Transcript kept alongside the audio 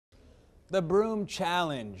The Broom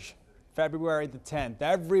Challenge, February the 10th.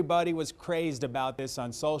 Everybody was crazed about this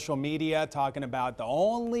on social media, talking about the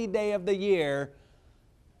only day of the year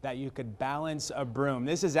that you could balance a broom.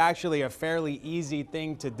 This is actually a fairly easy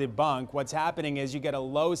thing to debunk. What's happening is you get a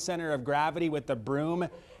low center of gravity with the broom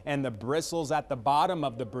and the bristles at the bottom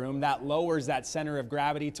of the broom. That lowers that center of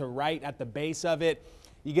gravity to right at the base of it.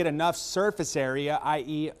 You get enough surface area,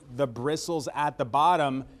 i.e. the bristles at the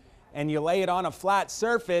bottom, and you lay it on a flat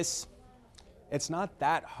surface. It's not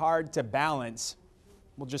that hard to balance.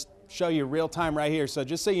 We'll just show you real time right here. So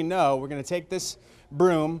just so you know, we're going to take this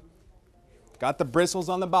broom, got the bristles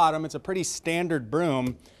on the bottom. It's a pretty standard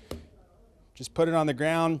broom. Just put it on the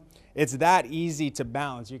ground. It's that easy to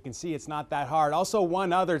balance. You can see it's not that hard. Also,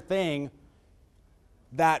 one other thing,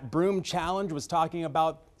 that Broom Challenge was talking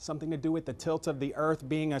about something to do with the tilt of the earth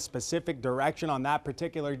being a specific direction on that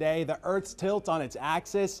particular day. The earth's tilt on its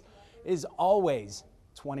axis is always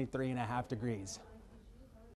 23.5 degrees.